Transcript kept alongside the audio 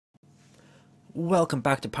Welcome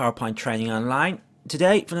back to PowerPoint Training Online.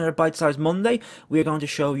 Today, for another Bite-Sized Monday, we are going to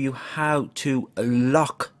show you how to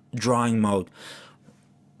lock drawing mode.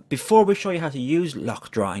 Before we show you how to use lock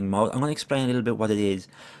drawing mode, I'm going to explain a little bit what it is.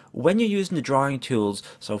 When you're using the drawing tools,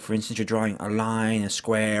 so for instance you're drawing a line, a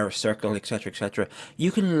square, a circle, etc, etc, you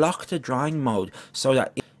can lock the drawing mode so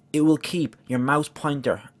that it will keep your mouse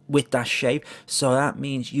pointer with that shape. So that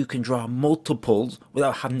means you can draw multiples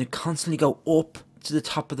without having to constantly go up to the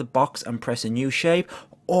top of the box and press a new shape,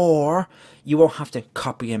 or you won't have to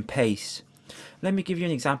copy and paste. Let me give you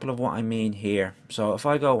an example of what I mean here. So if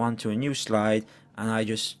I go on to a new slide and I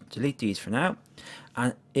just delete these for now,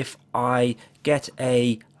 and if I get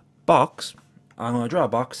a box, I'm going to draw a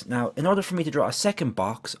box. Now in order for me to draw a second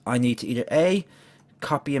box, I need to either A,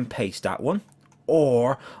 copy and paste that one,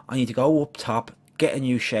 or I need to go up top, get a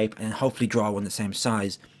new shape, and hopefully draw one the same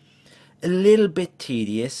size. A little bit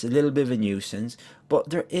tedious, a little bit of a nuisance,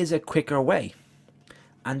 but there is a quicker way,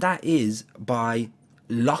 and that is by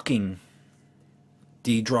locking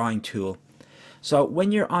the drawing tool. So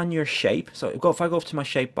when you're on your shape, so if I go up to my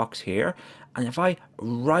shape box here, and if I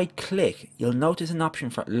right click, you'll notice an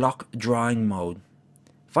option for lock drawing mode.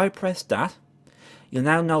 If I press that, you'll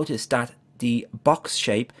now notice that the box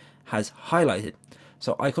shape has highlighted.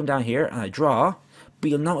 So I come down here and I draw, but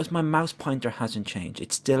you'll notice my mouse pointer hasn't changed.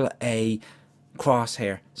 It's still a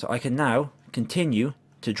crosshair. So I can now continue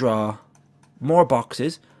to draw more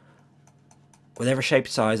boxes, whatever shape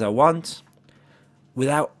size I want,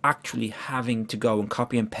 without actually having to go and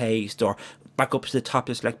copy and paste or back up to the top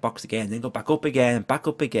of the select box again, then go back up again and back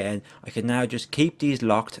up again. I can now just keep these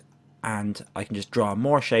locked and I can just draw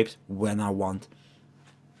more shapes when I want.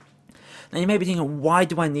 Now you may be thinking, why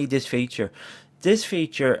do I need this feature? This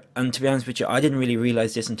feature, and to be honest with you, I didn't really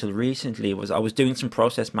realize this until recently, was I was doing some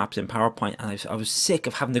process maps in PowerPoint and I was sick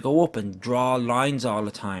of having to go up and draw lines all the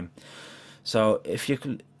time. So if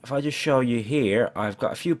I just show you here, I've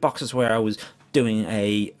got a few boxes where I was doing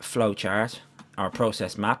a flow chart or a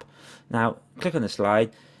process map. Now click on the slide,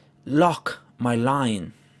 lock my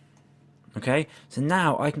line. Okay, so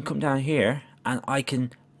now I can come down here and I can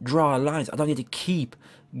draw lines. I don't need to keep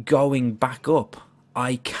going back up.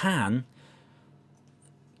 I can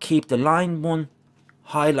keep the line one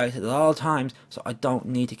highlighted at all times, so I don't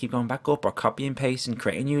need to keep going back up or copy and paste and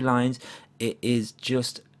creating new lines. It is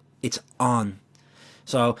just, it's on.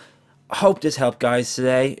 So I hope this helped, guys,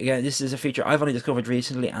 today. Again, this is a feature I've only discovered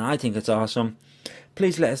recently and I think it's awesome.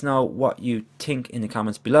 Please let us know what you think in the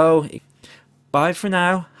comments below. Bye for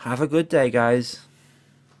now. Have a good day, guys.